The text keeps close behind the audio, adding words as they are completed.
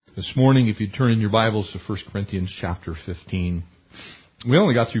This morning, if you turn in your Bibles to 1 Corinthians chapter 15, we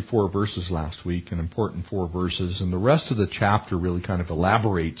only got through 4 verses last week, an important 4 verses, and the rest of the chapter really kind of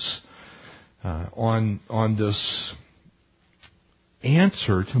elaborates on this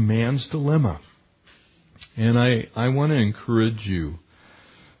answer to man's dilemma. And I want to encourage you,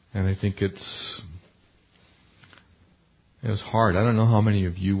 and I think it's hard. I don't know how many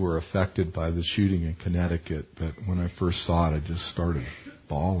of you were affected by the shooting in Connecticut, but when I first saw it, I just started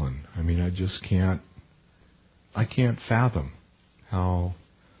bawling. I mean, I can't fathom how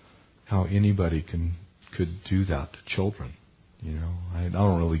anybody could do that to children. You know, I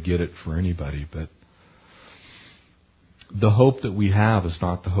don't really get it for anybody, but the hope that we have is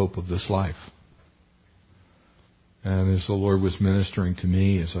not the hope of this life. And as the Lord was ministering to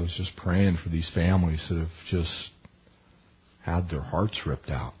me, as I was just praying for these families that have just had their hearts ripped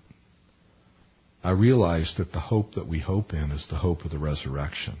out, I realized that the hope that we hope in is the hope of the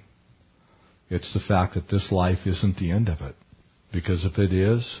resurrection. It's the fact that this life isn't the end of it. Because if it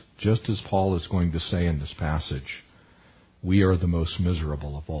is, just as Paul is going to say in this passage, we are the most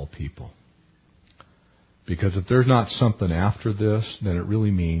miserable of all people. Because if there's not something after this, then it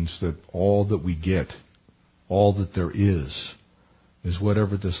really means that all that we get, all that there is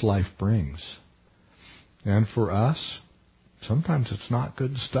whatever this life brings. And for us, sometimes it's not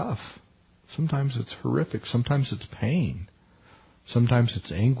good stuff. Sometimes it's horrific. Sometimes it's pain. Sometimes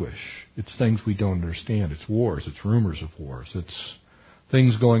it's anguish. It's things we don't understand. It's wars. It's rumors of wars. It's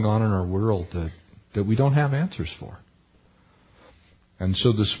things going on in our world that we don't have answers for. And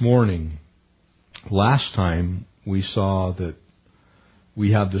so this morning, last time we saw that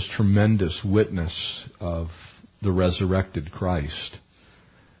we have this tremendous witness of the resurrected Christ.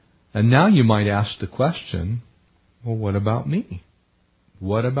 And now you might ask the question, well, what about me?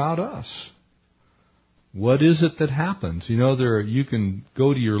 What about us? What is it that happens? You know, you can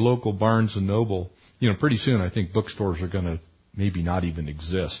go to your local Barnes & Noble. You know, pretty soon I think bookstores are going to maybe not even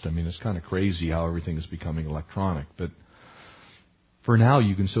exist. I mean, it's kind of crazy how everything is becoming electronic. But for now,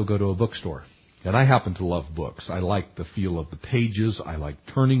 you can still go to a bookstore. And I happen to love books. I like the feel of the pages. I like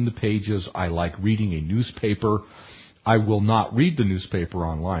turning the pages. I like reading a newspaper. I will not read the newspaper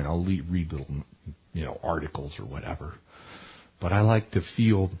online. I'll read little, articles or whatever. But I like to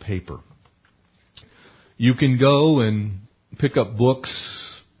feel the paper. You can go and pick up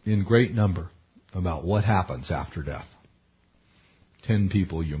books in great number about what happens after death. 10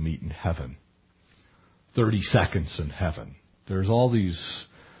 people you'll meet in heaven. 30 seconds in heaven. There's all these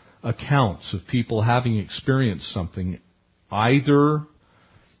accounts of people having experienced something either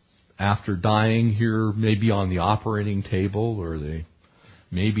after dying here, maybe on the operating table, or they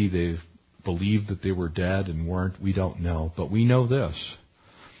believed that they were dead and weren't. We don't know. But we know this.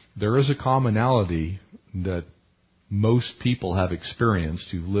 There is a commonality that most people have experienced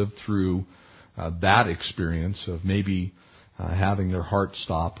who've lived through that experience of maybe having their heart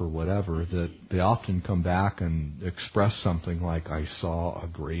stop or whatever, that they often come back and express something like, I saw a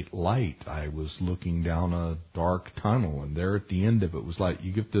great light. I was looking down a dark tunnel, and there at the end of it was light.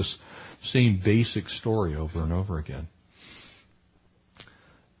 You get this same basic story over and over again.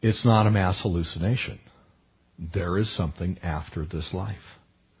 It's not a mass hallucination. There is something after this life.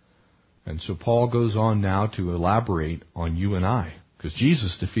 And so Paul goes on now to elaborate on you and I, because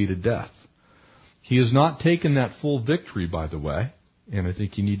Jesus defeated death. He has not taken that full victory, by the way, and I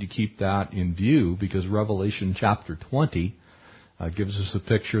think you need to keep that in view, because Revelation chapter 20 gives us a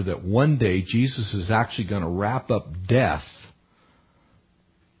picture that one day Jesus is actually going to wrap up death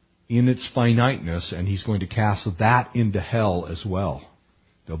in its finiteness, and He's going to cast that into hell as well.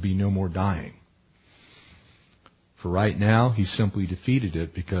 There'll be no more dying. For right now, He's simply defeated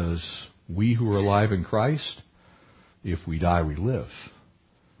it, because we who are alive in Christ, if we die, we live.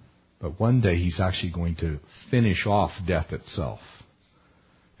 But one day He's actually going to finish off death itself.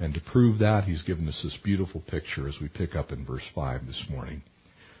 And to prove that, He's given us this beautiful picture as we pick up in verse 5 this morning,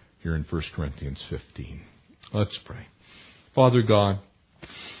 here in 1 Corinthians 15. Let's pray. Father God,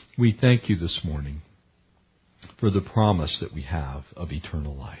 we thank You this morning for the promise that we have of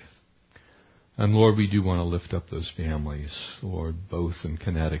eternal life. And Lord, we do want to lift up those families, Lord, both in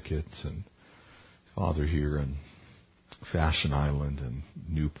Connecticut and, Father, here in Fashion Island and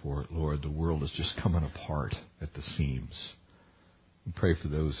Newport. Lord, the world is just coming apart at the seams. We pray for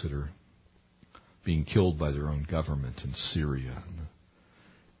those that are being killed by their own government in Syria and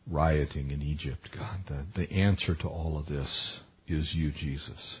the rioting in Egypt. God, the answer to all of this is You,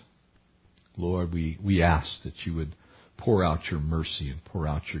 Jesus. Lord, we ask that You would pour out Your mercy and pour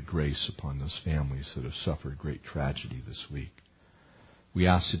out Your grace upon those families that have suffered great tragedy this week. We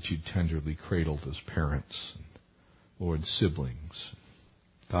ask that You'd tenderly cradle those parents and, Lord, siblings,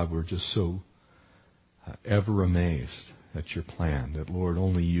 God, we're just so ever amazed at your plan, that, Lord,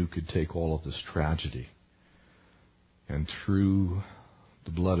 only you could take all of this tragedy and through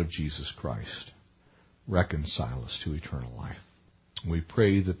the blood of Jesus Christ reconcile us to eternal life. We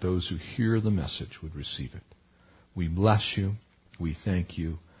pray that those who hear the message would receive it. We bless you. We thank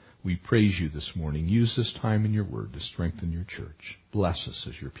you. We praise you this morning. Use this time in your word to strengthen your church. Bless us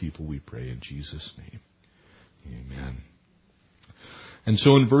as your people, we pray in Jesus' name. Amen. And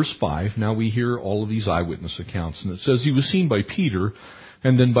so in verse 5, now we hear all of these eyewitness accounts. And it says he was seen by Peter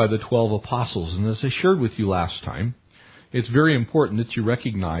and then by the 12 apostles. And as I shared with you last time, it's very important that you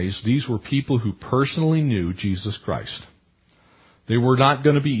recognize these were people who personally knew Jesus Christ. They were not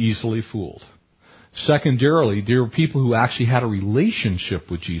going to be easily fooled. Secondarily, there were people who actually had a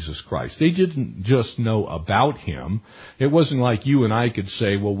relationship with Jesus Christ. They didn't just know about him. It wasn't like you and I could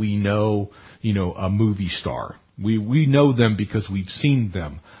say, well, we know, a movie star. We know them because we've seen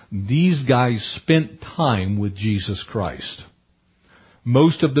them. These guys spent time with Jesus Christ.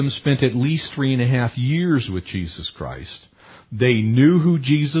 Most of them spent at least 3.5 years with Jesus Christ. They knew who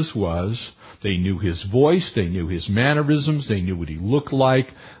Jesus was. They knew his voice. They knew his mannerisms. They knew what he looked like.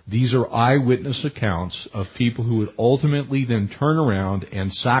 These are eyewitness accounts of people who would ultimately then turn around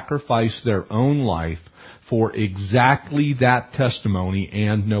and sacrifice their own life for exactly that testimony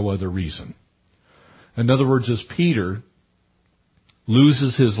and no other reason. In other words, as Peter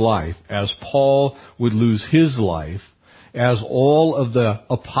loses his life, as Paul would lose his life, as all of the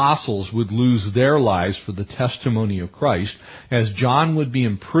apostles would lose their lives for the testimony of Christ, as John would be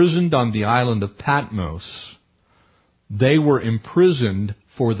imprisoned on the island of Patmos, they were imprisoned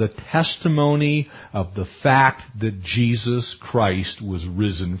for the testimony of the fact that Jesus Christ was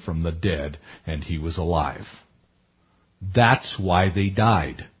risen from the dead and he was alive. That's why they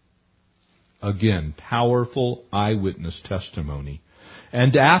died. Again, powerful eyewitness testimony.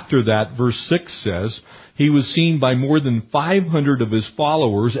 And after that, verse 6 says, he was seen by more than 500 of his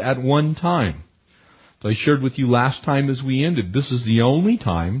followers at one time. So I shared with you last time as we ended, this is the only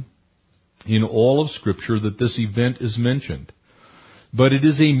time in all of Scripture that this event is mentioned. But it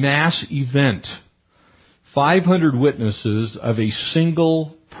is a mass event. 500 witnesses of a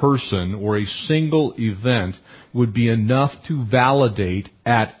single person or a single event would be enough to validate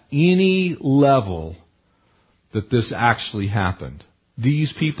at any level that this actually happened.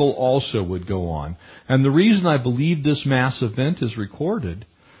 These people also would go on. And the reason I believe this mass event is recorded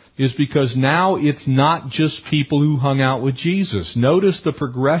is because now it's not just people who hung out with Jesus. Notice the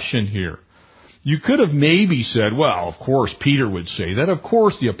progression here. You could have maybe said, well, of course Peter would say that. Of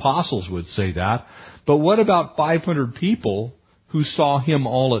course the apostles would say that. But what about 500 people who saw him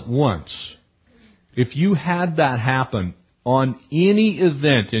all at once? If you had that happen on any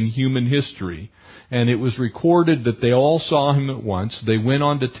event in human history, and it was recorded that they all saw him at once, they went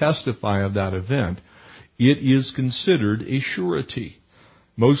on to testify of that event, it is considered a surety.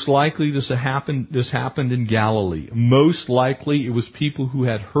 Most likely this happened in Galilee. Most likely it was people who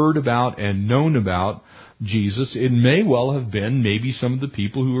had heard about and known about Jesus. It may well have been maybe some of the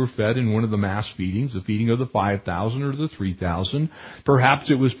people who were fed in one of the mass feedings, the feeding of the 5,000 or the 3,000. Perhaps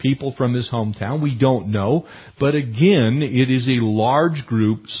it was people from his hometown. We don't know. But again, it is a large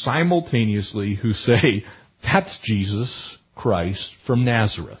group simultaneously who say, that's Jesus Christ from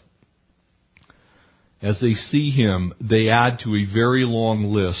Nazareth. As they see him, they add to a very long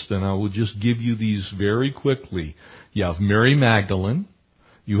list, and I will just give you these very quickly. You have Mary Magdalene.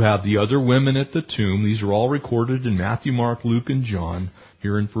 You have the other women at the tomb. These are all recorded in Matthew, Mark, Luke, and John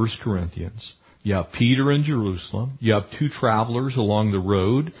here in 1 Corinthians. You have Peter in Jerusalem. You have 2 travelers along the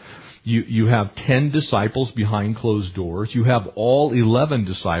road. You have 10 disciples behind closed doors. You have all 11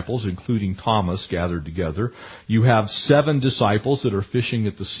 disciples, including Thomas, gathered together. You have 7 disciples that are fishing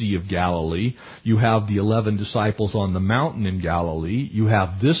at the Sea of Galilee. You have the 11 disciples on the mountain in Galilee. You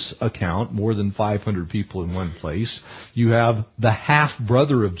have this account, more than 500 people in one place. You have the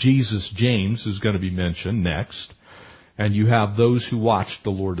half-brother of Jesus, James, who's going to be mentioned next. And you have those who watched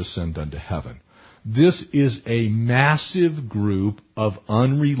the Lord ascend unto heaven. This is a massive group of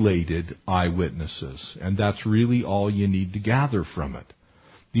unrelated eyewitnesses, and that's really all you need to gather from it.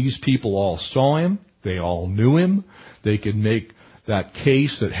 These people all saw him. They all knew him. They could make that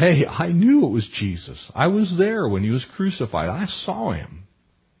case that, hey, I knew it was Jesus. I was there when he was crucified. I saw him.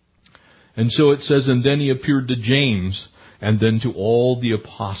 And so it says, and then he appeared to James, and then to all the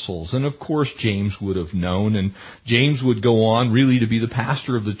apostles. And of course James would have known, and James would go on really to be the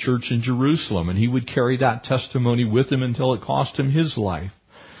pastor of the church in Jerusalem, and he would carry that testimony with him until it cost him his life.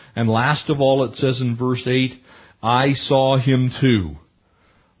 And last of all, it says in verse 8, I saw him too.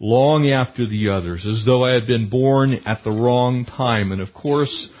 long after the others, as though I had been born at the wrong time. And of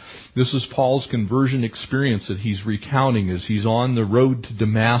course, this is Paul's conversion experience that he's recounting as he's on the road to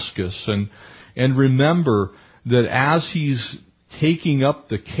Damascus. And remember that as he's taking up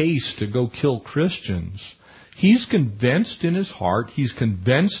the case to go kill Christians, he's convinced in his heart, he's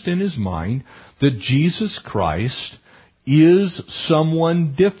convinced in his mind that Jesus Christ is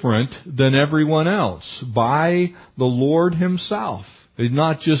someone different than everyone else by the Lord Himself. He's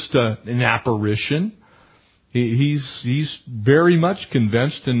not just an apparition. He's very much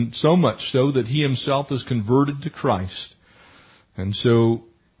convinced, and so much so that he himself is converted to Christ. And so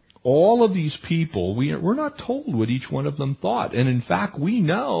all of these people, we're not told what each one of them thought. And in fact, we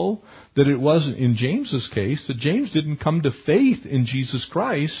know that it wasn't in James's case, that James didn't come to faith in Jesus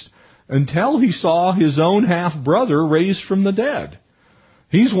Christ until he saw his own half-brother raised from the dead.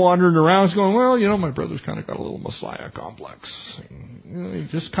 He's wandering around going, well, my brother's kind of got a little Messiah complex. You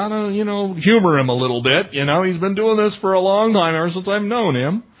just kind of, humor him a little bit. He's been doing this for a long time, ever since I've known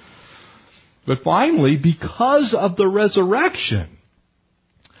him. But finally, because of the resurrection,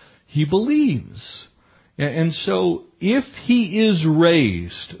 he believes. And so, if he is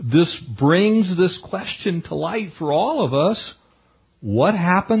raised, this brings this question to light for all of us. What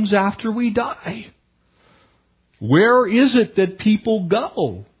happens after we die? Where is it that people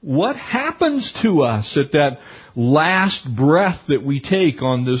go? What happens to us at that last breath that we take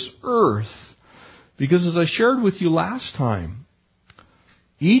on this earth? Because as I shared with you last time,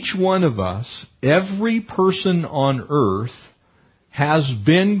 each one of us, every person on earth, has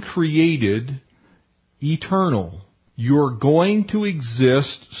been created eternal. You're going to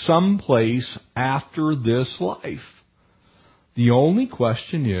exist someplace after this life. The only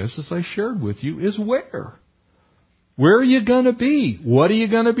question is, as I shared with you, is where? Where are you going to be? What are you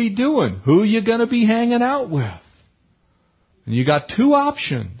going to be doing? Who are you going to be hanging out with? And you got two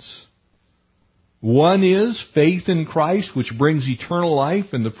options. One is faith in Christ, which brings eternal life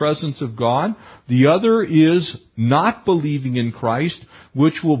in the presence of God. The other is not believing in Christ,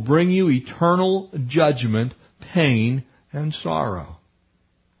 which will bring you eternal judgment, pain, and sorrow.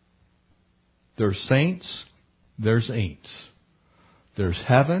 There's saints, there's ain'ts. There's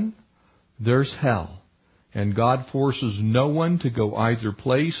heaven, there's hell. And God forces no one to go either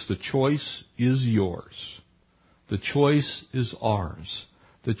place. The choice is yours. The choice is ours.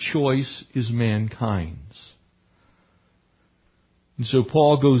 The choice is mankind's. And so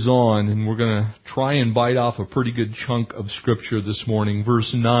Paul goes on, and we're going to try and bite off a pretty good chunk of Scripture this morning.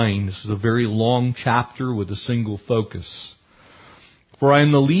 Verse 9, this is a very long chapter with a single focus. For I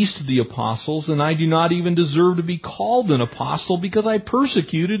am the least of the apostles, and I do not even deserve to be called an apostle because I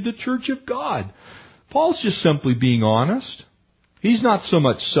persecuted the church of God. Paul's just simply being honest. He's not so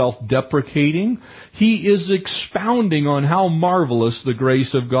much self-deprecating. He is expounding on how marvelous the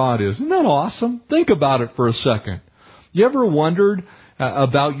grace of God is. Isn't that awesome? Think about it for a second. You ever wondered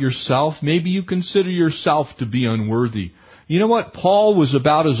about yourself? Maybe you consider yourself to be unworthy. You know what? Paul was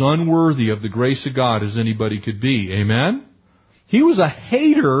about as unworthy of the grace of God as anybody could be. Amen? He was a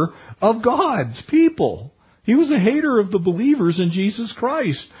hater of God's people. He was a hater of the believers in Jesus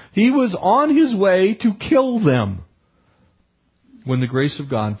Christ. He was on his way to kill them when the grace of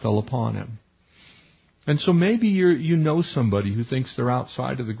God fell upon him. And so maybe you know somebody who thinks they're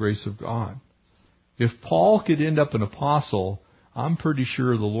outside of the grace of God. If Paul could end up an apostle, I'm pretty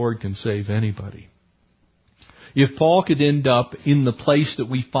sure the Lord can save anybody. If Paul could end up in the place that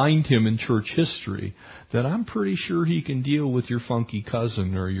we find him in church history, then I'm pretty sure he can deal with your funky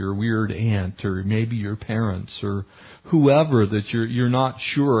cousin or your weird aunt or maybe your parents or whoever that you're not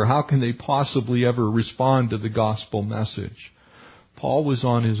sure. How can they possibly ever respond to the gospel message? Paul was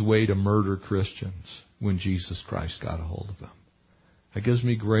on his way to murder Christians when Jesus Christ got a hold of them. That gives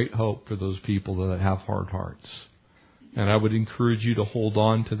me great hope for those people that have hard hearts. And I would encourage you to hold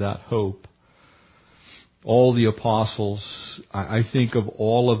on to that hope. All the apostles, I think of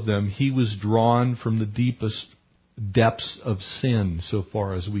all of them, he was drawn from the deepest depths of sin so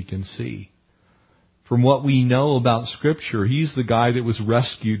far as we can see. From what we know about Scripture, he's the guy that was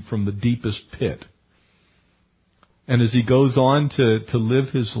rescued from the deepest pit. And as he goes on to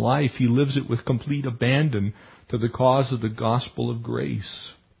live his life, he lives it with complete abandon to the cause of the gospel of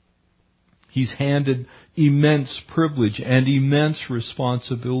grace. He's handed immense privilege and immense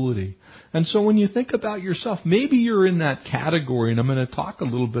responsibility. And so when you think about yourself, maybe you're in that category, and I'm going to talk a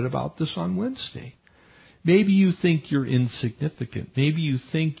little bit about this on Wednesday. Maybe you think you're insignificant. Maybe you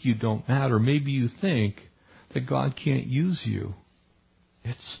think you don't matter. Maybe you think that God can't use you.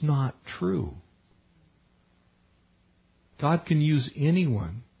 It's not true. God can use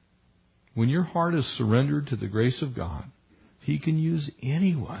anyone. When your heart is surrendered to the grace of God, He can use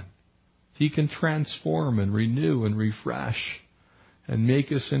anyone. He can transform and renew and refresh and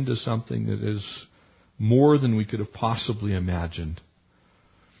make us into something that is more than we could have possibly imagined.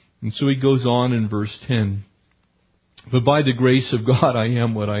 And so he goes on in verse 10. But by the grace of God, I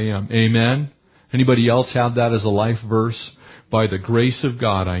am what I am. Amen? Anybody else have that as a life verse? By the grace of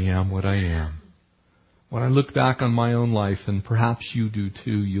God, I am what I am. When I look back on my own life, and perhaps you do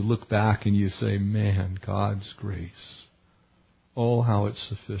too, you look back and you say, man, God's grace. Oh, how it's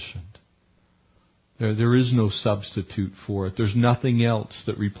sufficient. There is no substitute for it. There's nothing else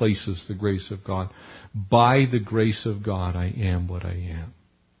that replaces the grace of God. By the grace of God, I am what I am.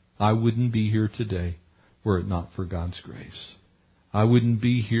 I wouldn't be here today were it not for God's grace. I wouldn't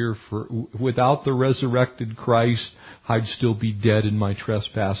be here without the resurrected Christ. I'd still be dead in my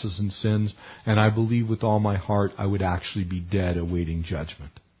trespasses and sins. And I believe with all my heart I would actually be dead awaiting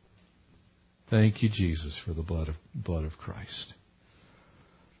judgment. Thank you, Jesus, for the blood of Christ.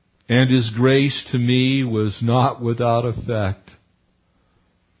 And His grace to me was not without effect.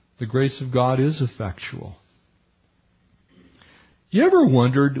 The grace of God is effectual. You ever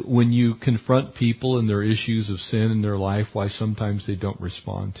wondered when you confront people and their issues of sin in their life why sometimes they don't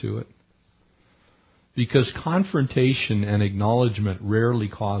respond to it? Because confrontation and acknowledgement rarely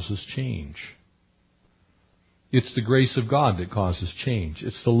causes change. It's the grace of God that causes change.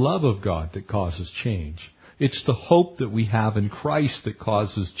 It's the love of God that causes change. It's the hope that we have in Christ that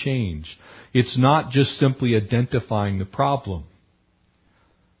causes change. It's not just simply identifying the problem.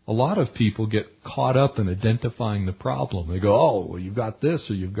 A lot of people get caught up in identifying the problem. They go, oh, well, you've got this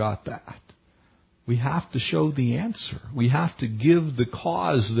or you've got that. We have to show the answer. We have to give the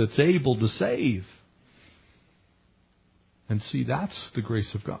cause that's able to save. And see, that's the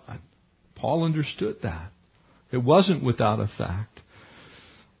grace of God. Paul understood that. It wasn't without effect.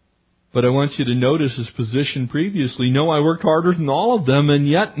 But I want you to notice his position previously. No, I worked harder than all of them, and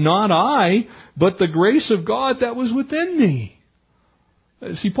yet not I, but the grace of God that was within me.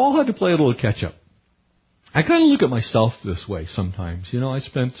 See, Paul had to play a little catch-up. I kind of look at myself this way sometimes. You know, I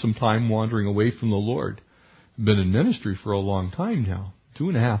spent some time wandering away from the Lord. I've been in ministry for a long time now,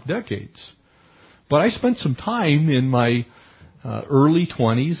 2.5 decades. But I spent some time in my early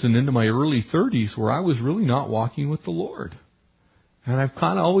 20s and into my early 30s where I was really not walking with the Lord. And I've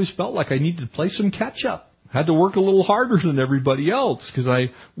kind of always felt like I needed to play some catch-up. Had to work a little harder than everybody else because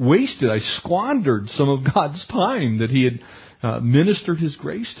I squandered some of God's time that He had ministered His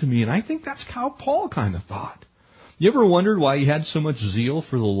grace to me. And I think that's how Paul kind of thought. You ever wondered why he had so much zeal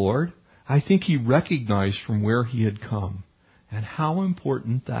for the Lord? I think he recognized from where he had come and how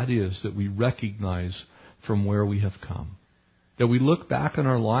important that is that we recognize from where we have come. That we look back on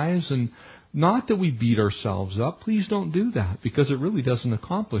our lives and not that we beat ourselves up. Please don't do that because it really doesn't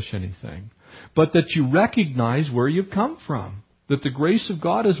accomplish anything. But that you recognize where you've come from. That the grace of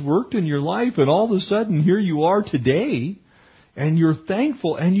God has worked in your life and all of a sudden here you are today and you're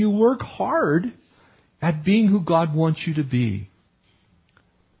thankful and you work hard at being who God wants you to be.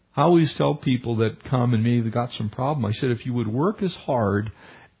 I always tell people that come and maybe they've got some problem. I said if you would work as hard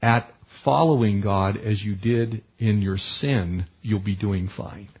at following God as you did in your sin, you'll be doing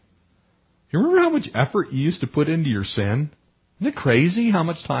fine. You remember how much effort you used to put into your sin? Isn't it crazy how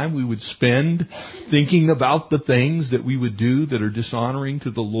much time we would spend thinking about the things that we would do that are dishonoring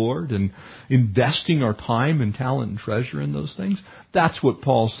to the Lord and investing our time and talent and treasure in those things? That's what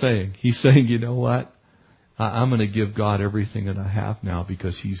Paul's saying. He's saying, you know what? I'm going to give God everything that I have now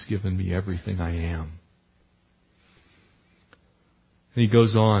because He's given me everything I am. And he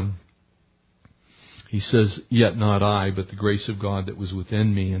goes on. He says, yet not I, but the grace of God that was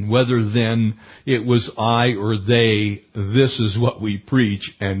within me. And whether then it was I or they, this is what we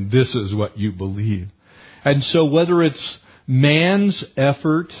preach and this is what you believe. And so whether it's man's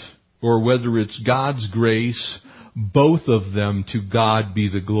effort or whether it's God's grace, both of them to God be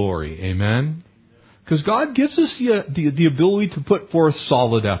the glory. Amen? Because God gives us the ability to put forth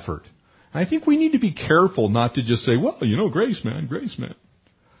solid effort. I think we need to be careful not to just say, well, you know, grace, man, grace, man.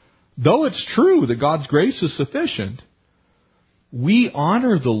 Though it's true that God's grace is sufficient, we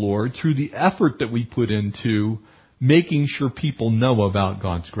honor the Lord through the effort that we put into making sure people know about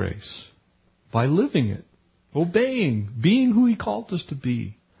God's grace. By living it, obeying, being who He called us to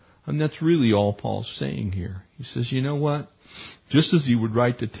be. And that's really all Paul's saying here. He says, you know what? Just as he would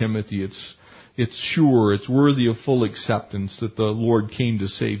write to Timothy, it's sure, it's worthy of full acceptance that the Lord came to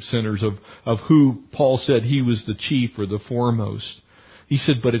save sinners, of who Paul said He was the chief or the foremost. He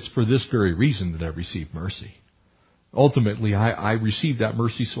said, but it's for this very reason that I received mercy. Ultimately, I received that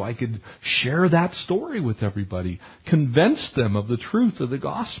mercy so I could share that story with everybody, convince them of the truth of the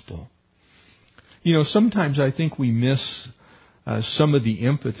gospel. You know, sometimes I think we miss some of the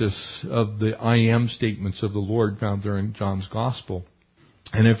impetus of the I am statements of the Lord found there in John's Gospel.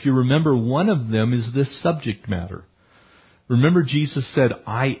 And if you remember, one of them is this subject matter. Remember, Jesus said,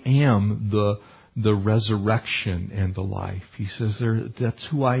 I am the resurrection and the life. He says, that's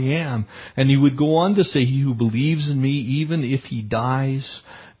who I am. And he would go on to say, he who believes in me, even if he dies,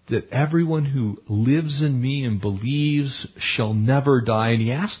 that everyone who lives in me and believes shall never die. And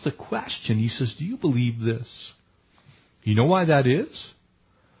he asked the question, he says, do you believe this? You know why that is?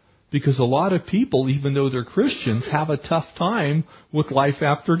 Because a lot of people, even though they're Christians, have a tough time with life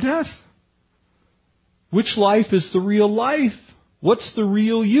after death. Which life is the real life? What's the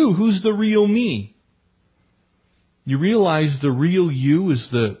real you? Who's the real me? You realize the real you is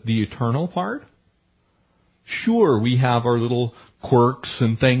the eternal part? Sure, we have our little quirks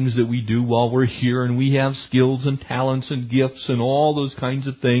and things that we do while we're here, and we have skills and talents and gifts and all those kinds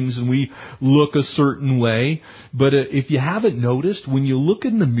of things, and we look a certain way. But if you haven't noticed, when you look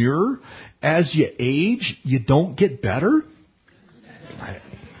in the mirror, as you age, you don't get better.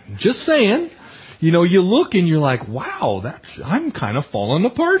 Just saying. You know, you look and you're like, wow, I'm kind of falling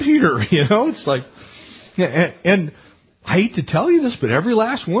apart here. You know, it's like, and I hate to tell you this, but every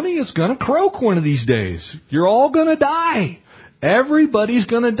last one of you is going to croak one of these days. You're all going to die. Everybody's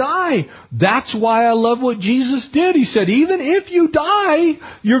going to die. That's why I love what Jesus did. He said, even if you die,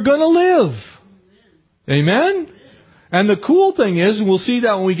 you're going to live. Amen? And the cool thing is, and we'll see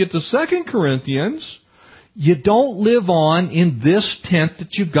that when we get to 2 Corinthians, you don't live on in this tent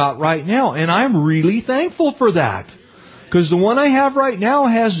that you've got right now. And I'm really thankful for that. Because the one I have right now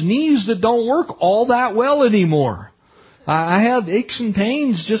has knees that don't work all that well anymore. I have aches and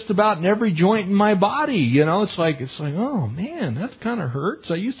pains just about in every joint in my body. You know, it's like, oh man, that kind of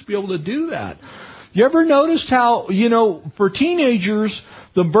hurts. I used to be able to do that. You ever noticed how, you know, for teenagers,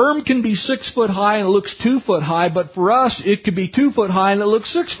 the berm can be 6 foot high and it looks 2 foot high, but for us, it could be 2 foot high and it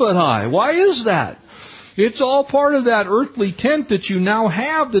looks 6 foot high. Why is that? It's all part of that earthly tent that you now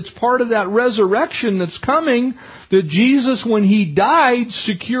have, that's part of that resurrection that's coming, that Jesus, when He died,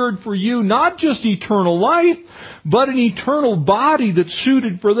 secured for you not just eternal life, but an eternal body that's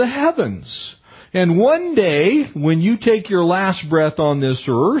suited for the heavens. And one day, when you take your last breath on this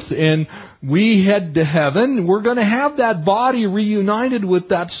earth and we head to heaven, we're going to have that body reunited with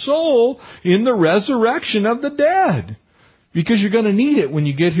that soul in the resurrection of the dead. Because you're going to need it when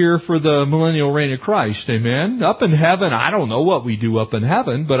you get here for the millennial reign of Christ. Amen? Up in heaven, I don't know what we do up in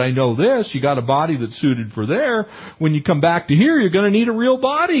heaven, but I know this. You got a body that's suited for there. When you come back to here, you're going to need a real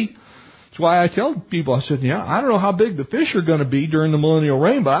body. That's why I tell people, I said, yeah, I don't know how big the fish are going to be during the millennial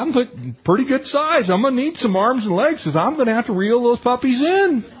reign, but I'm thinking pretty good size. I'm going to need some arms and legs because I'm going to have to reel those puppies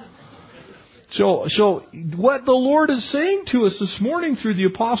in. So what the Lord is saying to us this morning through the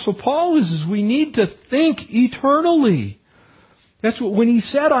Apostle Paul is we need to think eternally. That's what, when he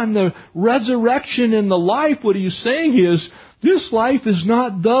said I'm the resurrection and the life, what he's saying is, this life is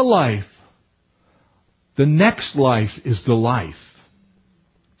not the life. The next life is the life.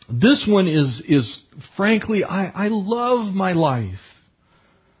 This one is frankly, I love my life.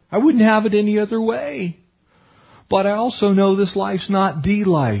 I wouldn't have it any other way. But I also know this life's not the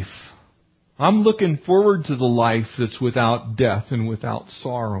life. I'm looking forward to the life that's without death and without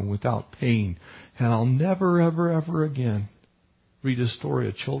sorrow and without pain. And I'll never, ever, ever again read a story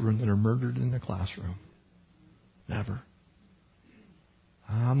of children that are murdered in the classroom. Never.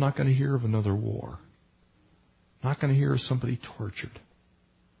 I'm not going to hear of another war. I'm not going to hear of somebody tortured.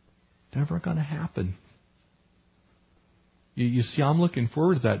 Never going to happen. You see, I'm looking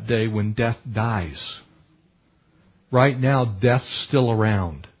forward to that day when death dies. Right now, death's still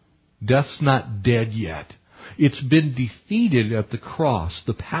around. Death's not dead yet. It's been defeated at the cross.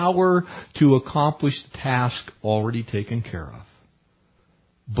 The power to accomplish the task already taken care of.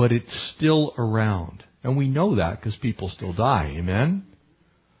 But it's still around. And we know that because people still die. Amen?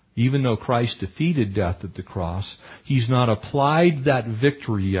 Even though Christ defeated death at the cross, He's not applied that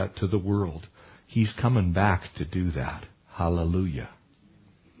victory yet to the world. He's coming back to do that. Hallelujah.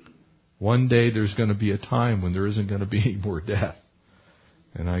 One day there's going to be a time when there isn't going to be any more death.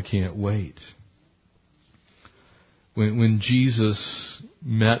 And I can't wait. When Jesus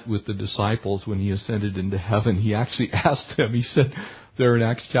met with the disciples when He ascended into heaven, He actually asked them, He said there in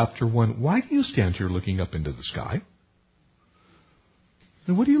Acts chapter 1, why do you stand here looking up into the sky?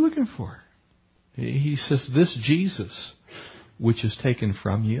 And what are you looking for? He says, this Jesus, which is taken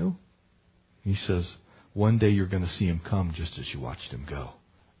from you, He says, one day you're going to see Him come just as you watched Him go.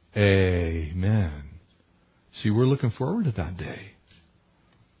 Amen. See, we're looking forward to that day.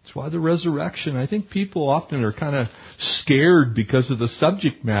 That's why the resurrection, I think people often are kind of scared because of the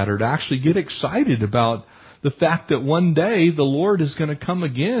subject matter to actually get excited about the fact that one day the Lord is going to come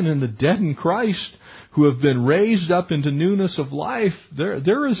again, and the dead in Christ who have been raised up into newness of life,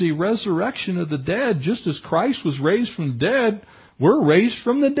 there is a resurrection of the dead. Just as Christ was raised from the dead, we're raised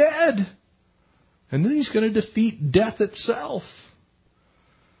from the dead. And then He's going to defeat death itself.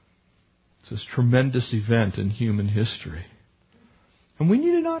 It's this tremendous event in human history. And we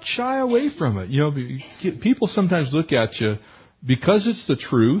need to not shy away from it. You know, people sometimes look at you because it's the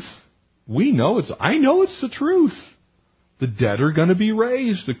truth. I know it's the truth. The dead are going to be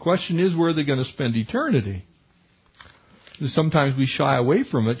raised. The question is, where are they going to spend eternity? Sometimes we shy away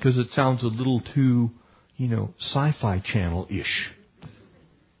from it because it sounds a little too, Sci-Fi Channel-ish.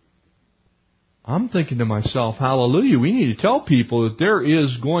 I'm thinking to myself, hallelujah, we need to tell people that there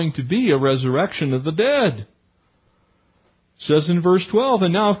is going to be a resurrection of the dead. It says in verse 12,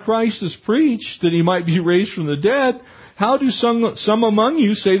 and now if Christ is preached that He might be raised from the dead, how do some among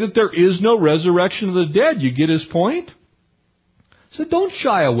you say that there is no resurrection of the dead? You get his point? So don't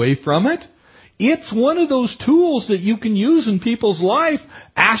shy away from it. It's one of those tools that you can use in people's life.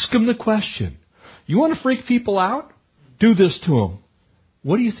 Ask them the question. You want to freak people out? Do this to them.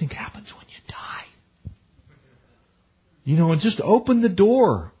 What do you think happens when you die? And just open the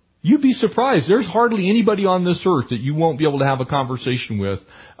door. You'd be surprised. There's hardly anybody on this earth that you won't be able to have a conversation with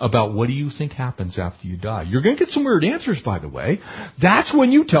about what do you think happens after you die. You're going to get some weird answers, by the way. That's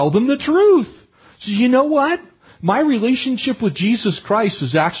when you tell them the truth. So you know what? My relationship with Jesus Christ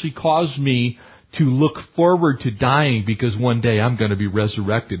has actually caused me to look forward to dying because one day I'm going to be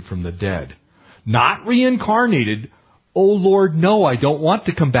resurrected from the dead. Not reincarnated. Oh Lord, no, I don't want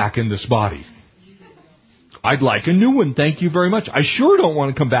to come back in this body. I'd like a new one, thank you very much. I sure don't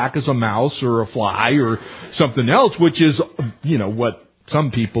want to come back as a mouse or a fly or something else, which is, what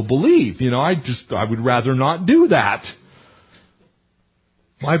some people believe. I would rather not do that.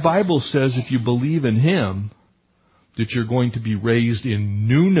 My Bible says if you believe in Him, that you're going to be raised in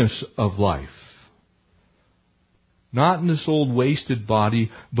newness of life. Not in this old wasted body,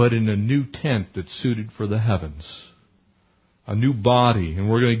 but in a new tent that's suited for the heavens. A new body.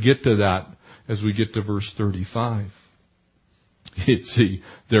 And we're going to get to that as we get to verse 35. See,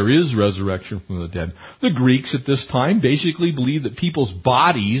 there is resurrection from the dead. The Greeks at this time basically believed that people's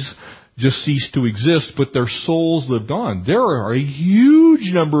bodies just ceased to exist, but their souls lived on. There are a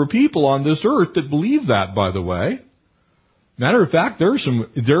huge number of people on this earth that believe that, by the way. Matter of fact, there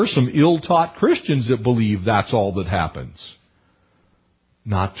are some ill-taught Christians that believe that's all that happens.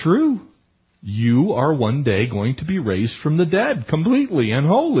 Not true. You are one day going to be raised from the dead completely and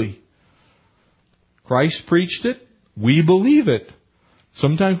wholly. Christ preached it. We believe it.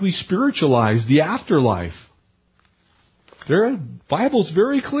 Sometimes we spiritualize the afterlife. The Bible's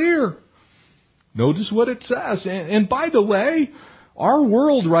very clear. Notice what it says. And by the way, our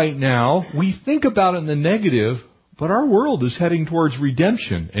world right now, we think about it in the negative, but our world is heading towards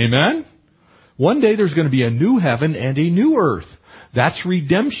redemption. Amen? One day there's going to be a new heaven and a new earth. That's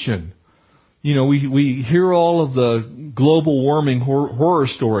redemption. We hear all of the global warming horror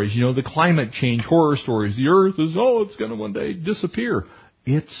stories, the climate change horror stories. The earth is, it's going to one day disappear.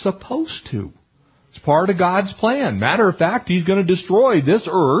 It's supposed to. It's part of God's plan. Matter of fact, He's going to destroy this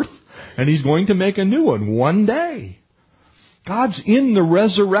earth and He's going to make a new one day. God's in the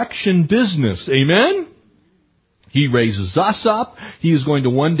resurrection business. Amen? He raises us up. He is going to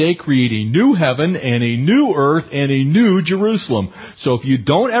one day create a new heaven and a new earth and a new Jerusalem. So if you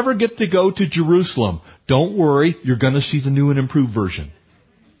don't ever get to go to Jerusalem, don't worry, you're going to see the new and improved version.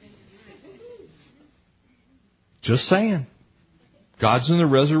 Just saying. God's in the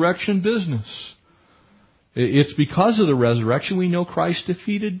resurrection business. It's because of the resurrection we know Christ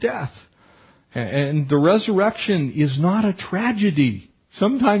defeated death. And the resurrection is not a tragedy.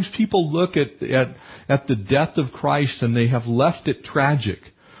 Sometimes people look at the death of Christ and they have left it tragic.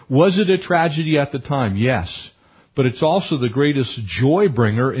 Was it a tragedy at the time? Yes. But it's also the greatest joy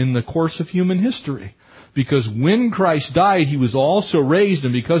bringer in the course of human history. Because when Christ died, He was also raised,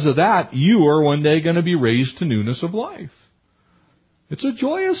 and because of that, you are one day going to be raised to newness of life. It's a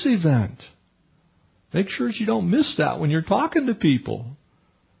joyous event. Make sure you don't miss that when you're talking to people.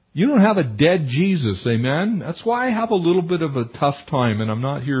 You don't have a dead Jesus, amen? That's why I have a little bit of a tough time, and I'm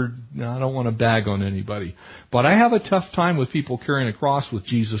not here, I don't want to bag on anybody. But I have a tough time with people carrying a cross with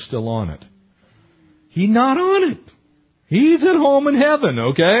Jesus still on it. He's not on it. He's at home in heaven,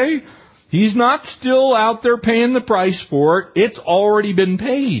 okay? He's not still out there paying the price for it. It's already been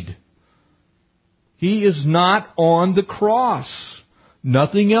paid. He is not on the cross.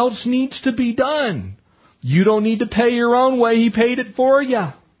 Nothing else needs to be done. You don't need to pay your own way. He paid it for you.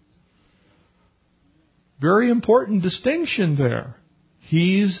 Very important distinction there.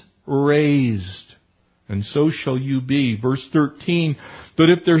 He's raised. and so shall you be. Verse 13, but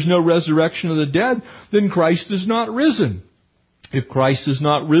if there's no resurrection of the dead, then Christ is not risen. If Christ is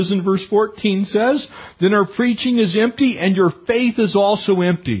not risen, verse 14 says, then our preaching is empty and your faith is also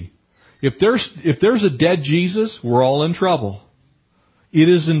empty. If there's a dead Jesus, we're all in trouble. It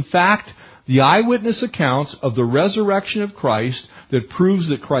is in fact the eyewitness accounts of the resurrection of Christ that proves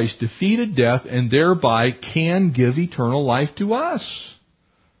that Christ defeated death and thereby can give eternal life to us.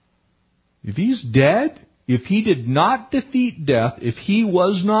 If He's dead, if He did not defeat death, if He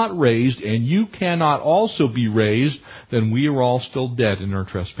was not raised, and you cannot also be raised, then we are all still dead in our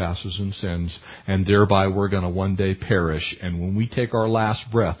trespasses and sins, and thereby we're going to one day perish, and when we take our last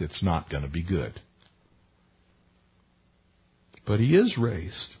breath, it's not going to be good. But He is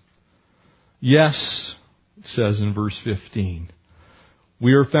raised. Yes, it says in verse 15,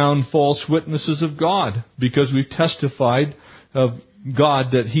 we are found false witnesses of God because we've testified of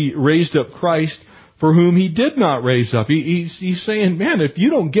God that He raised up Christ for whom He did not raise up. He's saying, man, if you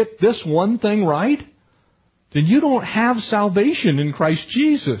don't get this one thing right, then you don't have salvation in Christ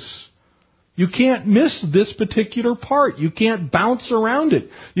Jesus. You can't miss this particular part. You can't bounce around it.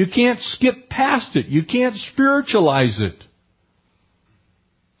 You can't skip past it. You can't spiritualize it.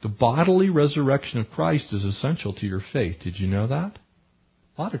 The bodily resurrection of Christ is essential to your faith. Did you know that?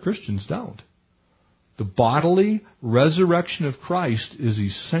 A lot of Christians don't. The bodily resurrection of Christ is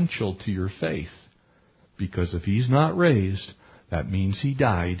essential to your faith. Because if He's not raised, that means He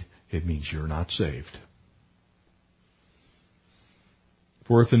died. It means you're not saved.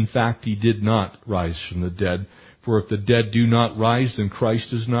 For if in fact He did not rise from the dead, for if the dead do not rise, then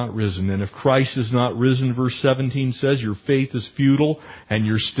Christ is not risen. And if Christ is not risen, verse 17 says, your faith is futile and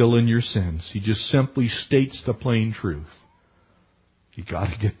you're still in your sins. He just simply states the plain truth. You got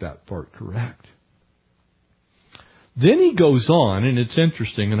to get that part correct. Then he goes on, and it's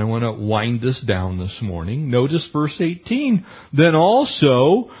interesting, and I want to wind this down this morning. Notice verse 18. Then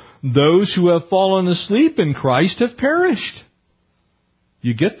also those who have fallen asleep in Christ have perished.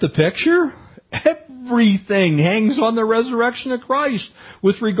 You get the picture? Everything hangs on the resurrection of Christ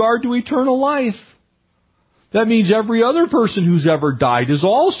with regard to eternal life. That means every other person who's ever died is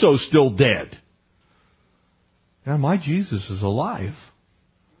also still dead. Now, my Jesus is alive.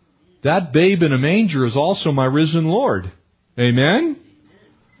 That babe in a manger is also my risen Lord. Amen?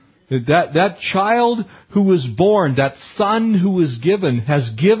 That child who was born, that son who was given, has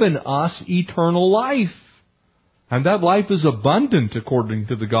given us eternal life. And that life is abundant according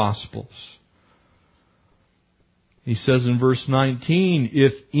to the Gospels. He says in verse 19,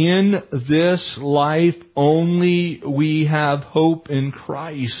 if in this life only we have hope in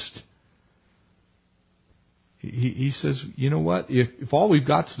Christ. He says, you know what? If all we've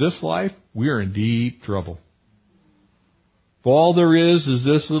got is this life, we are in deep trouble. If all there is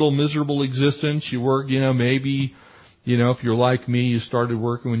this little miserable existence, you work, maybe, if you're like me, you started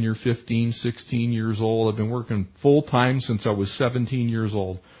working when you're 15, 16 years old. I've been working full time since I was 17 years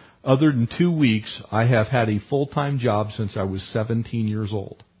old. Other than 2 weeks, I have had a full-time job since I was 17 years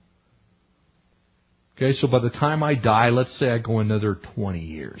old. Okay, so by the time I die, let's say I go another 20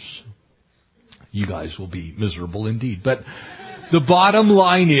 years. You guys will be miserable indeed. But the bottom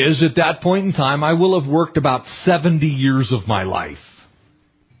line is, at that point in time, I will have worked about 70 years of my life.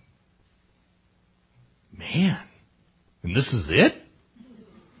 Man, and this is it?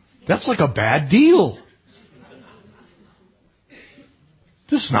 That's like a bad deal.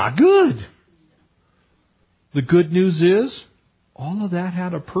 This is not good. The good news is, all of that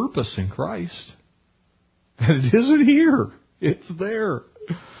had a purpose in Christ. And it isn't here. It's there.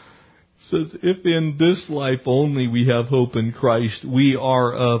 It says, if in this life only we have hope in Christ, we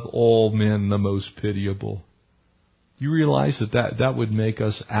are of all men the most pitiable. You realize that would make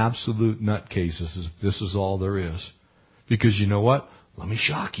us absolute nutcases if this is all there is. Because you know what? Let me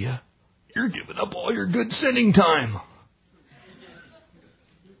shock you. You're giving up all your good sinning time.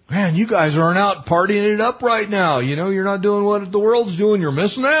 Man, you guys aren't out partying it up right now. You're not doing what the world's doing. You're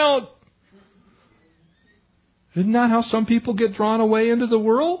missing out. Isn't that how some people get drawn away into the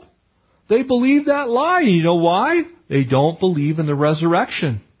world? They believe that lie. You know why? They don't believe in the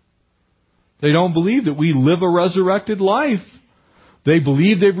resurrection. They don't believe that we live a resurrected life. They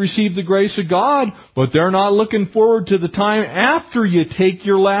believe they've received the grace of God, but they're not looking forward to the time after you take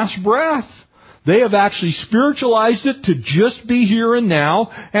your last breath. They have actually spiritualized it to just be here and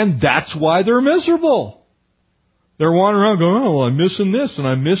now, and that's why they're miserable. They're wandering around going, oh, I'm missing this and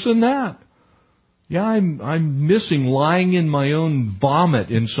I'm missing that. Yeah, I'm missing lying in my own vomit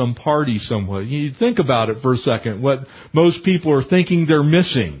in some party somewhere. You think about it for a second, what most people are thinking they're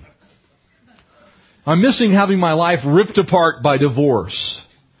missing. I'm missing having my life ripped apart by divorce.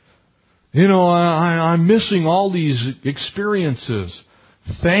 I'm missing all these experiences.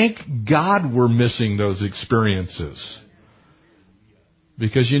 Thank God we're missing those experiences.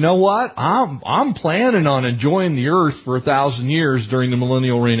 Because you know what? I'm planning on enjoying the earth for 1,000 years during the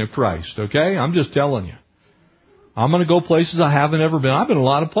millennial reign of Christ. Okay? I'm just telling you. I'm going to go places I haven't ever been. I've been a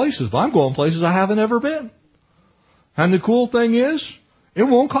lot of places, but I'm going places I haven't ever been. And the cool thing is, it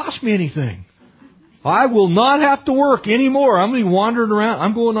won't cost me anything. I will not have to work anymore. I'm going to be wandering around.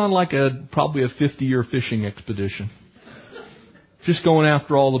 I'm going on probably a 50-year fishing expedition. Just going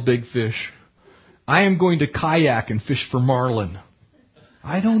after all the big fish. I am going to kayak and fish for marlin.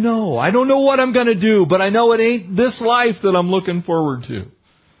 I don't know. I don't know what I'm going to do, but I know it ain't this life that I'm looking forward to.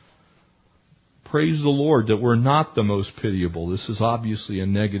 Praise the Lord that we're not the most pitiable. This is obviously a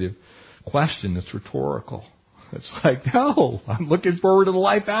negative question. It's rhetorical. It's like, no, I'm looking forward to the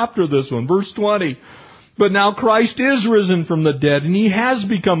life after this one. Verse 20. But now Christ is risen from the dead, and He has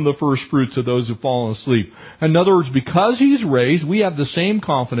become the first fruits of those who have fallen asleep. In other words, because He's raised, we have the same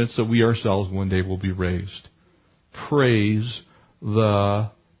confidence that we ourselves one day will be raised. Praise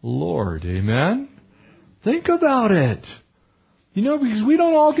the Lord. Amen? Think about it. Because we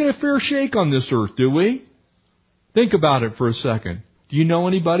don't all get a fair shake on this earth, do we? Think about it for a second. Do you know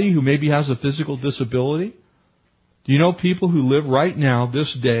anybody who maybe has a physical disability? Do you know people who live right now,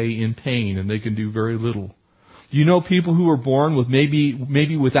 this day, in pain, and they can do very little? Do you know people who are born with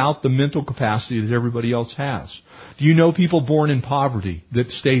maybe without the mental capacity that everybody else has? Do you know people born in poverty that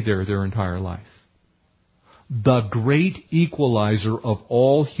stay there their entire life? The great equalizer of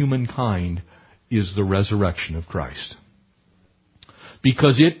all humankind is the resurrection of Christ.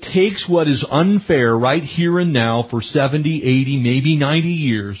 Because it takes what is unfair right here and now for 70, 80, maybe 90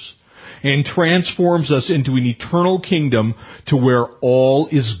 years and transforms us into an eternal kingdom to where all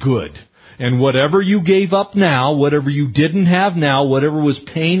is good. And whatever you gave up now, whatever you didn't have now, whatever was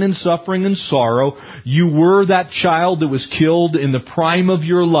pain and suffering and sorrow, you were that child that was killed in the prime of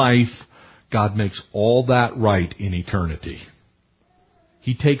your life. God makes all that right in eternity.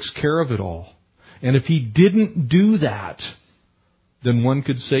 He takes care of it all. And if He didn't do that, then one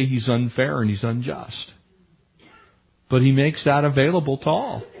could say He's unfair and He's unjust. But He makes that available to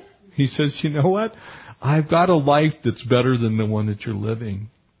all. He says, you know what? I've got a life that's better than the one that you're living.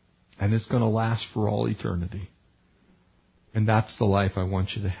 And it's going to last for all eternity. And that's the life I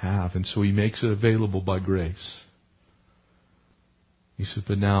want you to have. And so He makes it available by grace. He said,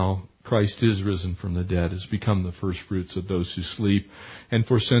 but now Christ is risen from the dead, has become the first fruits of those who sleep. And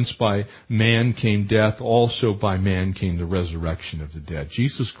for since by man came death, also by man came the resurrection of the dead.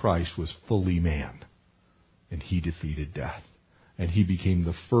 Jesus Christ was fully man, and He defeated death. And He became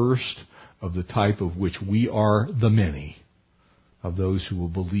the first of the type of which we are the many, of those who will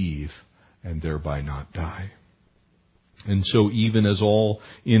believe and thereby not die. And so even as all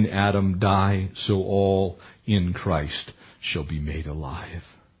in Adam die, so all in Christ shall be made alive.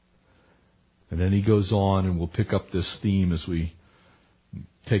 And then he goes on, and we'll pick up this theme as we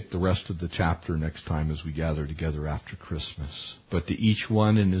take the rest of the chapter next time as we gather together after Christmas. But to each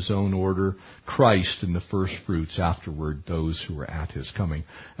one in his own order, Christ in the first fruits, afterward those who are at His coming.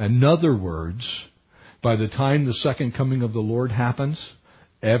 In other words, by the time the second coming of the Lord happens,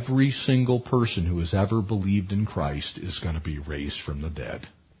 every single person who has ever believed in Christ is going to be raised from the dead.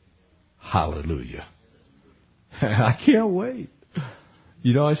 Hallelujah. I can't wait.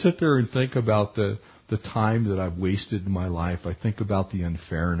 I sit there and think about the time that I've wasted in my life. I think about the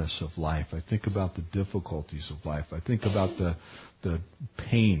unfairness of life. I think about the difficulties of life. I think about the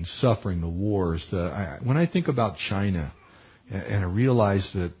pain, suffering, the wars. When I think about China, and I realize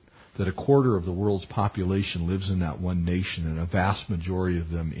that a quarter of the world's population lives in that one nation, and a vast majority of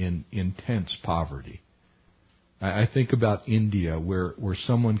them in intense poverty. I think about India, where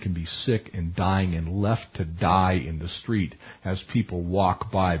someone can be sick and dying and left to die in the street as people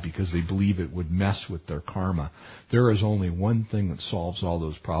walk by because they believe it would mess with their karma. There is only one thing that solves all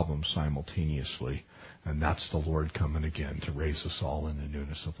those problems simultaneously, and that's the Lord coming again to raise us all in the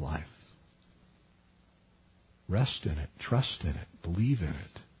newness of life. Rest in it. Trust in it. Believe in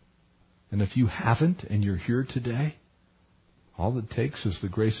it. And if you haven't and you're here today, all it takes is the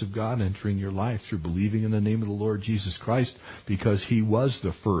grace of God entering your life through believing in the name of the Lord Jesus Christ, because He was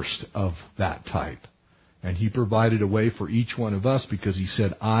the first of that type. And He provided a way for each one of us because He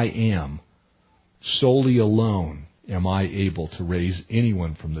said, I am, solely alone am I able to raise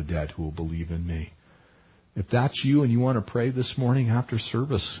anyone from the dead who will believe in me. If that's you and you want to pray this morning after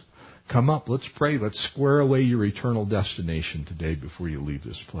service, come up, let's pray. Let's square away your eternal destination today before you leave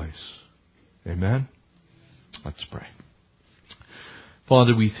this place. Amen? Let's pray.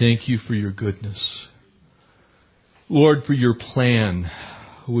 Father, we thank You for Your goodness. Lord, for Your plan.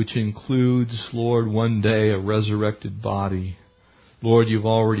 which includes, Lord, one day a resurrected body. Lord, you've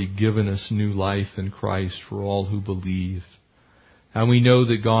already given us new life in Christ for all who believe. And we know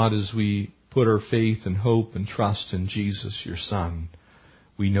that, God, as we put our faith and hope and trust in Jesus, your Son,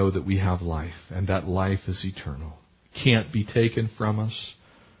 we know that we have life, and that life is eternal. Can't be taken from us.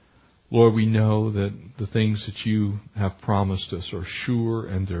 Lord, we know that the things that you have promised us are sure,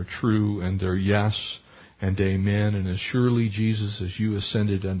 and they're true, and they're yes and amen. And as surely, Jesus, as you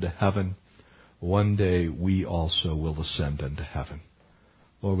ascended unto heaven, one day we also will ascend unto heaven.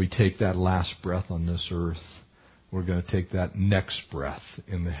 Lord, we take that last breath on this earth. We're going to take that next breath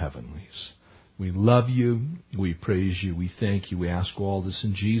in the heavenlies. We love you. We praise you. We thank you. We ask all this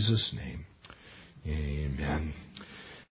in Jesus' name. Amen.